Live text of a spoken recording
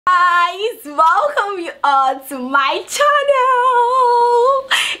Guys, welcome you all to my channel.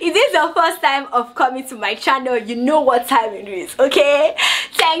 If this is your first time of coming to my channel, you know what time it is, okay?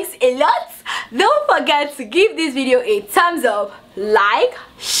 Thanks a lot. Don't forget to give this video a thumbs up, like,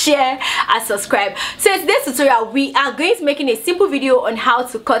 share and subscribe. So in today's tutorial we are going to be making a simple video on how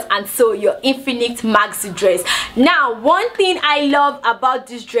to cut and sew your infinite maxi dress. Now, one thing I love about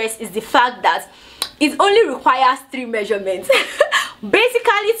this dress is the fact that it only requires 3 measurements.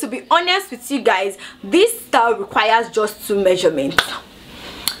 Basically, to be honest with you guys, this style requires just 2 measurements.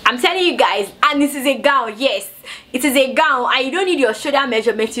 I'm telling you guys, and this is a gown. Yes, it is a gown, and you don't need your shoulder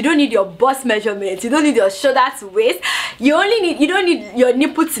measurements, you don't need your bust measurements, you don't need your shoulder to waist, you don't need your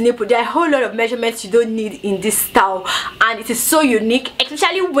nipple to nipple. There are a whole lot of measurements you don't need in this style, and it is so unique,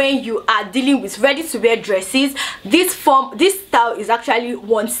 especially when you are dealing with ready to wear dresses. This style is actually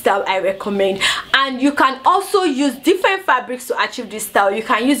one style I recommend. And you can also use different fabrics to achieve this style. You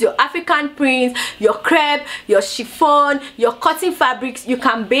can use your African prints, your crepe, your chiffon, your cotton fabrics. You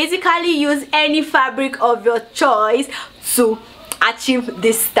can basically use any fabric of your choice to achieve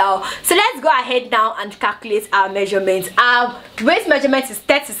this style. So let's go ahead now and calculate our measurements. Our waist measurement is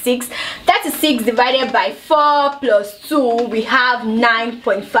 36 divided by 4 plus 2, we have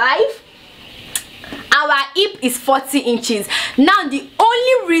 9.5. Our hip is 40 inches. Now, the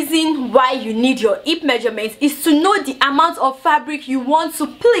only reason why you need your hip measurements is to know the amount of fabric you want to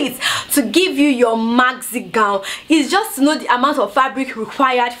pleat to give you your maxi gown. It's just to know the amount of fabric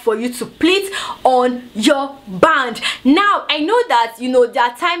required for you to pleat on your band. Now, I know that there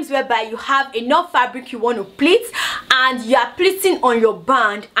are times whereby you have enough fabric you want to pleat and you are pleating on your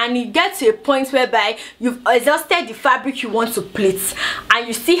band, and you get to a point whereby you've exhausted the fabric you want to pleat and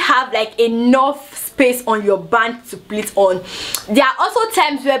you still have like enough space on your band to pleat on. There are also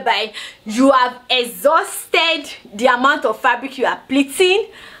times whereby you have exhausted the amount of fabric you are pleating,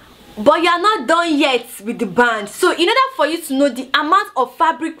 but you are not done yet with the band. So in order for you to know the amount of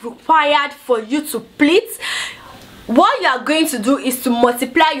fabric required for you to pleat, what you are going to do is to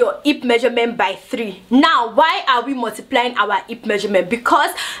multiply your hip measurement by 3. Now, why are we multiplying our hip measurement?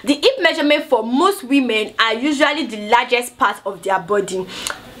 Because the hip measurement for most women are usually the largest part of their body.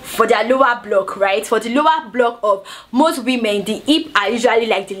 For their lower block, right? For the lower block of most women, the hip are usually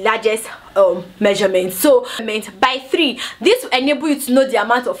like the largest measurement. So by 3, this will enable you to know the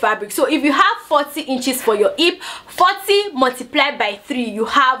amount of fabric. So if you have 40 inches for your hip, 40 multiplied by 3, you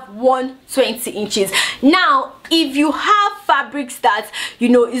have 120 inches. Now, if you have fabrics that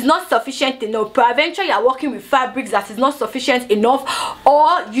is not sufficient enough, peradventure you are working with fabrics that is not sufficient enough,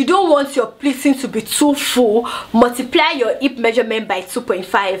 or you don't want your pleating to be too full, multiply your hip measurement by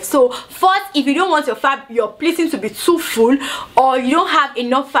 2.5. So first, if you don't want your pleating to be too full, or you don't have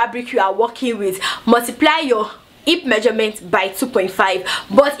enough fabric you are working with, multiply your hip measurement by 2.5.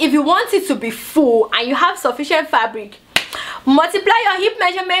 But if you want it to be full and you have sufficient fabric, multiply your hip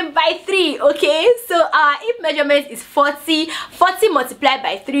measurement by 3. Okay, so our hip measurement is 40 multiplied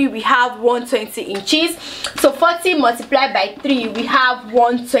by 3, we have 120 inches. So 40 multiplied by 3, we have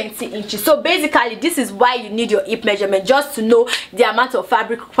 120 inches. So basically, this is why you need your hip measurement, just to know the amount of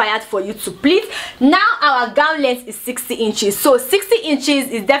fabric required for you to pleat. Now, our gown length is 60 inches. So 60 inches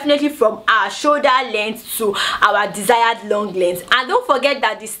is definitely from our shoulder length to our desired long length. And don't forget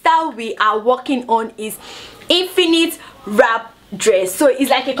that the style we are working on is infinite wrap dress. So it's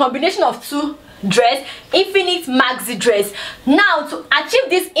like a combination of 2 dress, infinite maxi dress. Now, to achieve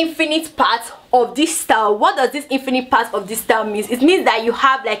this infinite part of this style, what does this infinite part of this style mean? It means that you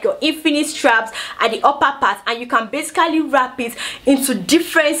have like your infinite straps at the upper part, and you can basically wrap it into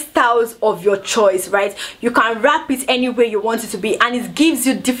different styles of your choice, right? You can wrap it any way you want it to be, and it gives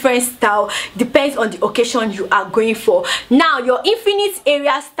you different style, depends on the occasion you are going for. Now, your infinite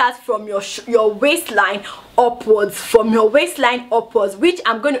area starts from your waistline upwards, which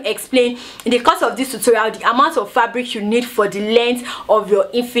I'm going to explain in the course of this tutorial, the amount of fabric you need for the length of your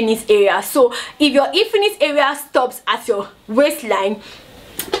infinite area. So if your infinite area stops at your waistline,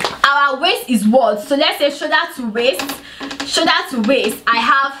 our waist is what? So let's say shoulder to waist, I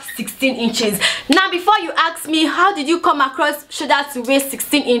have 16 inches. Now, before you ask me how did you come across shoulder to waist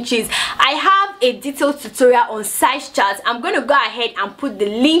 16 inches, I have a detailed tutorial on size charts. I'm going to go ahead and put the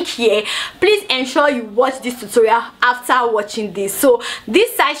link here. Please ensure you watch this tutorial after watching this. So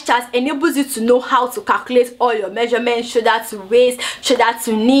this size chart enables you to know how to calculate all your measurements, shoulder to waist, shoulder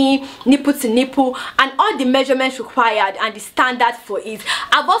to knee, nipple to nipple, and all the measurements required and the standard for it.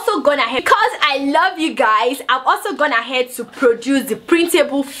 I've also gone ahead, because I love you guys, I've also gone ahead to produce the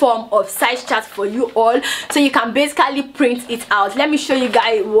printable form of size chart for you all, so you can basically print it out. Let me show you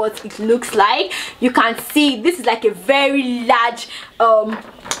guys what it looks like. You can see this is like a very large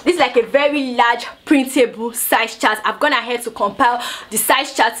this is like a very large printable size chart. I've gone ahead to compile the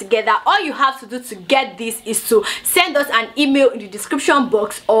size chart together. All you have to do to get this is to send us an email in the description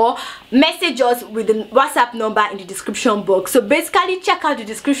box or message us with the WhatsApp number in the description box. So basically check out the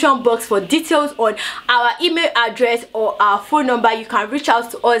description box for details on our email address or our phone number. You can reach out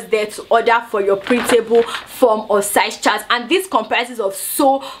to us there to order for your printable form or size chart, and this comprises of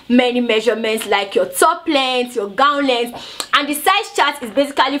so many measurements like your top length, your gown length, and the size chart is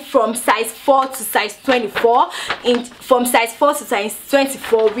basically from size 4 to size 24. From size 4 to size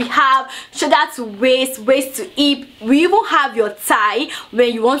 24 we have shoulder to waist, waist to hip. We even have your tie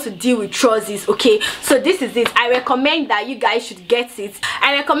when you want to deal with trousers. Okay, so this is it. I recommend that you guys should get it.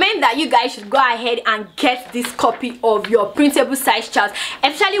 I recommend that you guys should go ahead and get this copy of your printable size chart,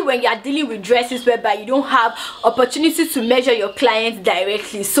 especially when you are dealing with dresses whereby you don't have opportunity to measure your clients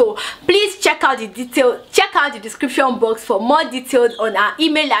directly. So please check out the detail, check out the description box for more details on our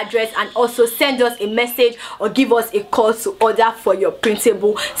email address, and also send us a message or give us a call to order for your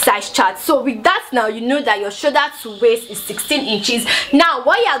printable size chart. So with that, now you know that your shoulder to waist is 16 inches. Now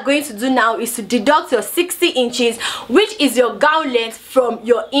what you are going to do now is to deduct your 60 inches, which is your gown length, from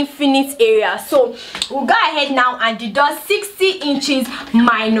your infinite area. So we'll go ahead now and deduct 60 inches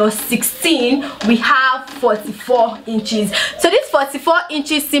minus 16. We have 44 inches. So this 44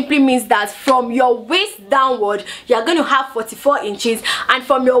 inches simply means that from your waist downward you are going to have 44 inches, and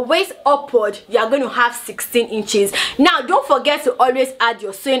from your waist upward you are going to have 16 inches. Now don't forget to always add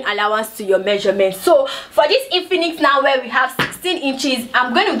your sewing allowance to your measurement. So for this infinite now, where we have 16 inches,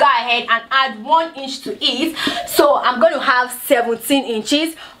 I'm going to go ahead and add 1 inch to it, so I'm going to have 17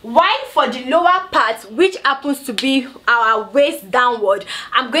 inches. While for the lower part, which happens to be our waist downward,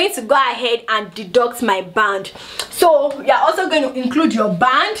 I'm going to go ahead and deduct my band. So you're also going to include your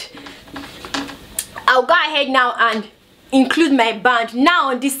band. I'll go ahead now and include my band.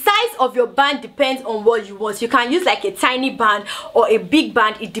 Now the size of your band depends on what you want. You can use like a tiny band or a big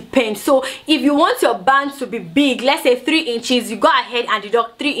band, it depends. So if you want your band to be big, let's say 3 inches, you go ahead and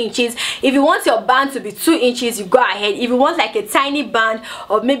deduct 3 inches. If you want your band to be 2 inches, you go ahead. If you want like a tiny band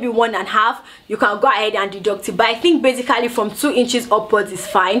or maybe 1.5, you can go ahead and deduct it. But I think basically from 2 inches upwards is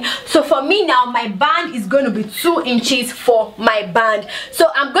fine. So for me now, my band is going to be 2 inches for my band. So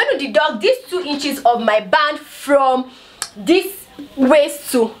I'm going to deduct these 2 inches of my band from this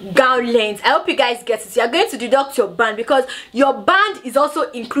waist to gown length. I hope you guys get it. You are going to deduct your band because your band is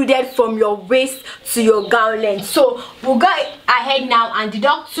also included from your waist to your gown length. So we'll go ahead now and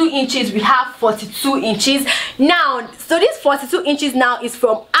deduct 2 inches. We have 42 inches now. So this 42 inches now is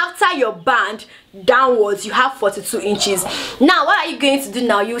from after your band downwards. You have 42 inches. Now what are you going to do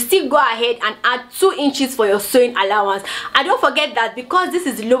now? You still go ahead and add 2 inches for your sewing allowance, and don't forget that because this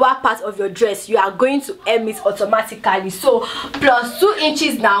is the lower part of your dress, you are going to hem it automatically. So plus 2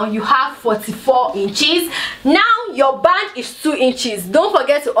 inches, now you have 44 inches. Now your band is 2 inches. Don't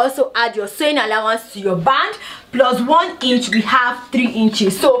forget to also add your sewing allowance to your band. Plus 1 inch, we have 3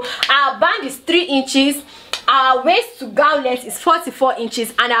 inches. So our band is 3 inches, our waist to gown length is 44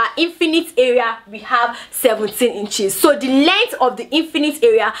 inches, and our infinite area we have 17 inches. So the length of the infinite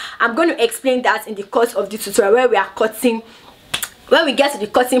area, I'm going to explain that in the course of this tutorial where we are cutting, when we get to the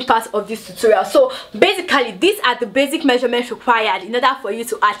cutting part of this tutorial. So basically these are the basic measurements required in order for you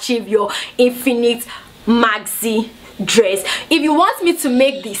to achieve your infinite maxi dress. If you want me to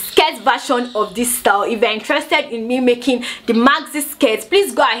make the skirt version of this style, if you're interested in me making the maxi skirts,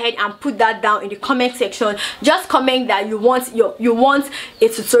 please go ahead and put that down in the comment section. Just comment that you want a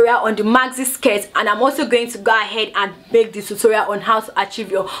tutorial on the maxi skirts, and I'm also going to go ahead and make the tutorial on how to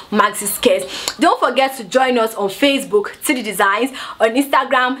achieve your maxi skirts. Don't forget to join us on Facebook, TD Designs, on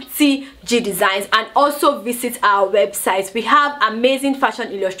Instagram, TG Designs, and also visit our website. We have amazing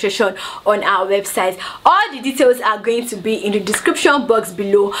fashion illustration on our website. All the details are going to be in the description box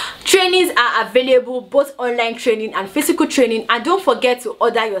below. Trainings are available, both online training and physical training, and don't forget to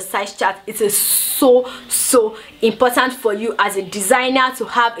order your size chart. It is so important for you as a designer to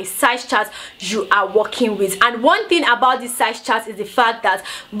have a size chart you are working with. And one thing about this size chart is the fact that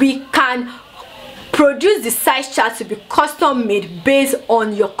we can produce the size chart to be custom made based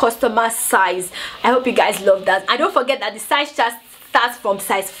on your customer size. I hope you guys love that. And don't forget that the size chart starts from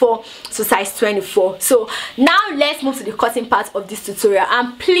size 4 to size 24. So now let's move to the cutting part of this tutorial.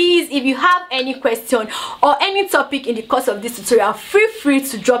 And please, if you have any question or any topic in the course of this tutorial, feel free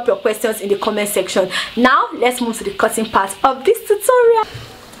to drop your questions in the comment section. Now let's move to the cutting part of this tutorial.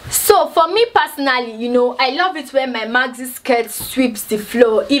 So for me personally, you know, I love it when my maxi skirt sweeps the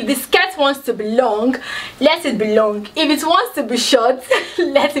floor. If the skirt wants to be long, let it be long. If it wants to be short,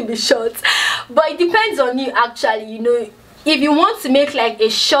 let it be short. But it depends on you actually, you know. if you want to make like a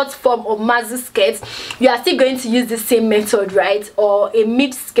short form of maxi skirt, you are still going to use the same method, right? Or a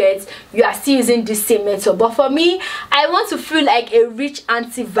mid skirt, you are still using the same method. But for me, I want to feel like a rich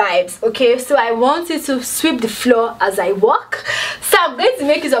auntie vibes, okay? So I wanted to sweep the floor as I walk. So I'm going to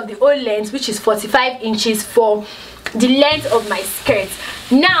make use of the whole length, which is 45 inches for the length of my skirt.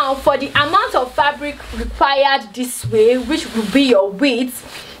 Now for the amount of fabric required this way, which will be your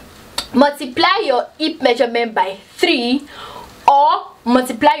width, multiply your hip measurement by 3 or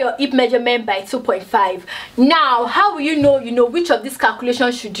multiply your hip measurement by 2.5. Now how will you know which of these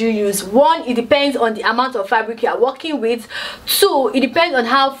calculations should you use? 1, it depends on the amount of fabric you are working with. 2, it depends on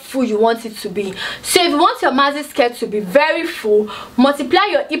how full you want it to be. So if you want your maxi skirt to be very full, multiply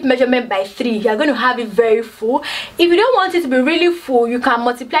your hip measurement by 3. You're going to have it very full. If you don't want it to be really full, you can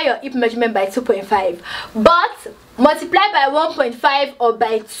multiply your hip measurement by 2.5, but multiply by 1.5 or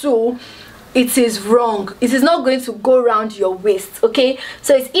by 2, it is wrong. It is not going to go around your waist, okay?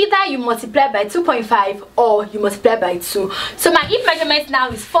 So it's either you multiply by 2.5 or you multiply by 2. So my hip measurement now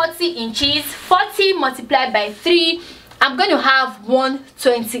is 40 inches. 40 multiplied by 3, I'm going to have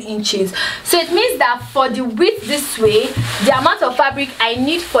 120 inches. So it means that for the width this way, the amount of fabric I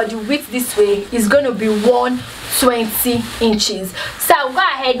need for the width this way is going to be 120 inches. So I'll go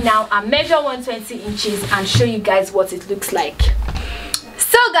ahead now and measure 120 inches and show you guys what it looks like.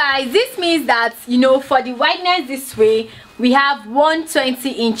 So guys, this means that for the wideness this way we have 120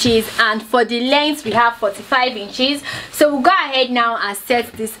 inches, and for the length we have 45 inches. So we'll go ahead now and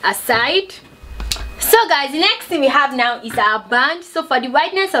set this aside. So guys, the next thing we have now is our band. So for the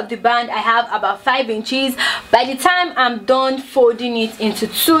wideness of the band, I have about 5 inches. By the time I'm done folding it into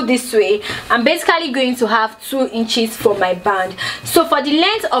 2 this way, I'm basically going to have 2 inches for my band. So for the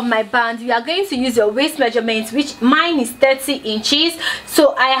length of my band, we are going to use your waist measurement, which mine is 30 inches.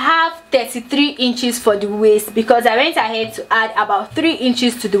 So I have 33 inches for the waist because I went ahead to add about 3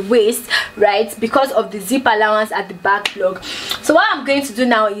 inches to the waist, right, because of the zip allowance at the back plug. So what I'm going to do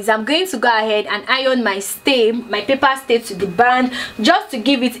now is I'm going to go ahead and iron my paper stay to the band, just to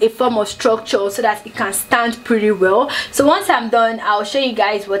give it a form of structure so that it can stand pretty well. So once I'm done, I'll show you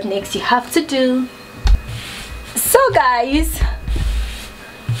guys what next you have to do. So guys,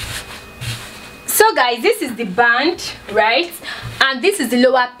 this is the band, right, and this is the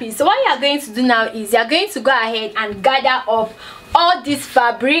lower piece. So what you are going to do now is you're going to go ahead and gather up all this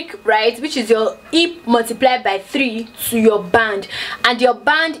fabric, right, which is your hip multiplied by 3 to your band, and your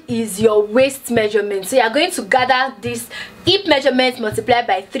band is your waist measurement. So you are going to gather this hip measurement multiplied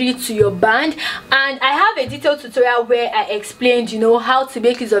by 3 to your band, and I have a detailed tutorial where I explained how to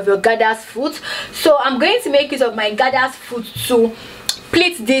make use of your gather's foot. So I'm going to make use of my gather's foot to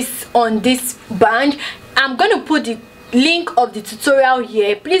pleat this on this band. I'm going to put the link of the tutorial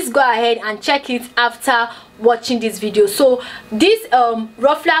here. Please go ahead and check it after watching this video. So this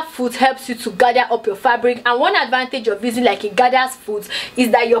ruffler foot helps you to gather up your fabric, and one advantage of using like a gather's foot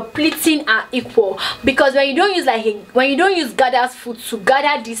is that your pleating are equal, because when you don't use gather's foot to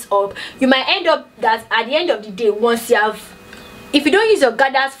gather this up, you might end up that at the end of the day, if you don't use your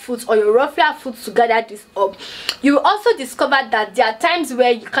gather's foot or your ruffler foot to gather this up, you will also discover that there are times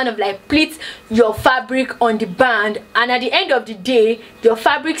where you kind of like pleat your fabric on the band, and at the end of the day your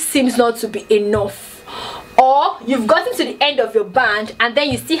fabric seems not to be enough, or you've gotten to the end of your band and then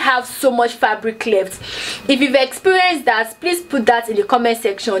you still have so much fabric left. If you've experienced that, please put that in the comment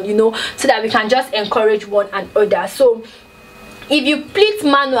section, so that we can just encourage one another. So if you pleat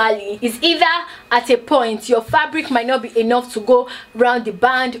manually, it's either at a point your fabric might not be enough to go around the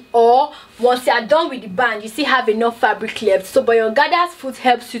band, or once you are done with the band you still have enough fabric left. So but your gather's foot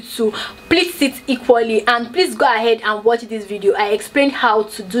helps you to pleat it equally. And please go ahead and watch this video. I explained how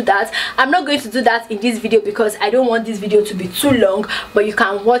to do that. I'm not going to do that in this video because I don't want this video to be too long, but you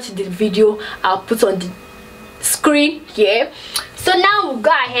can watch the video I'll put on the screen here. So now we'll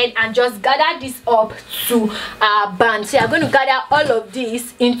go ahead and just gather this up to our band. So you're going to gather all of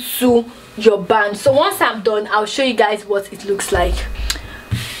this into your band. So once I'm done, I'll show you guys what it looks like.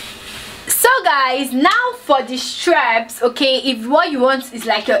 So guys, now for the straps, okay, if what you want is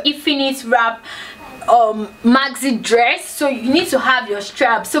like your infinite wrap maxi dress, so you need to have your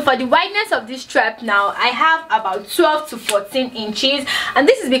strap. So for the wideness of this strap now, I have about 12 to 14 inches, and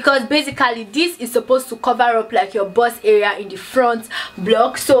this is because basically this is supposed to cover up like your bust area in the front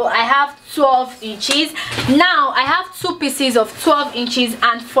block. So I have 12 inches. Now I have 2 pieces of 12 inches,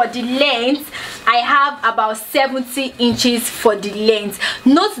 and for the length I have about 70 inches for the length.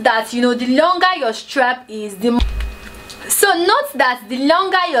 Note that the longer your strap is, the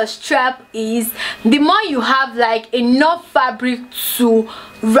longer your strap is, the more you have like enough fabric to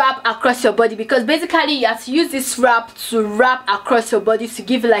wrap across your body, because basically you have to use this wrap to wrap across your body to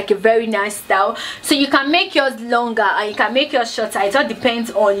give you like a very nice style. So you can make yours longer and you can make yours shorter. It all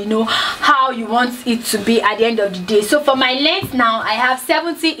depends on, you know, how you want it to be at the end of the day. So for my length now, I have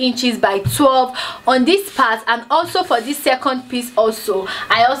 70 inches by 12 on this part, and also for this second piece also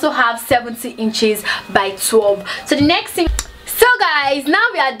I also have 70 inches by 12. So the next thing, so guys, now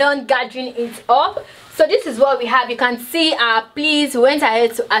we are done gathering it up. So this is what we have. You can see our pleats. We went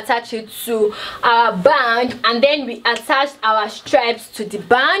ahead to attach it to our band, and then we attached our stripes to the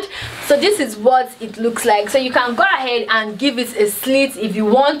band. So this is what it looks like. So you can go ahead and give it a slit if you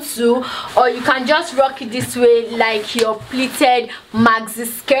want to, or you can just rock it this way like your pleated maxi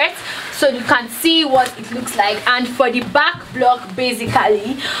skirt. So you can see what it looks like. And for the back block,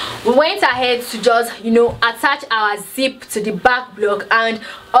 basically we went ahead to just, you know, attach our zip to the back block, and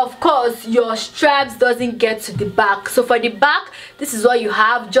of course your straps doesn't get to the back. So for the back, this is what you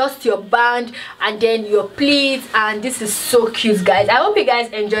have, just your band and then your pleats, and this is so cute, guys. I hope you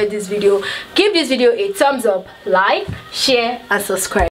guys enjoyed this video. Give this video a thumbs up, like, share and subscribe.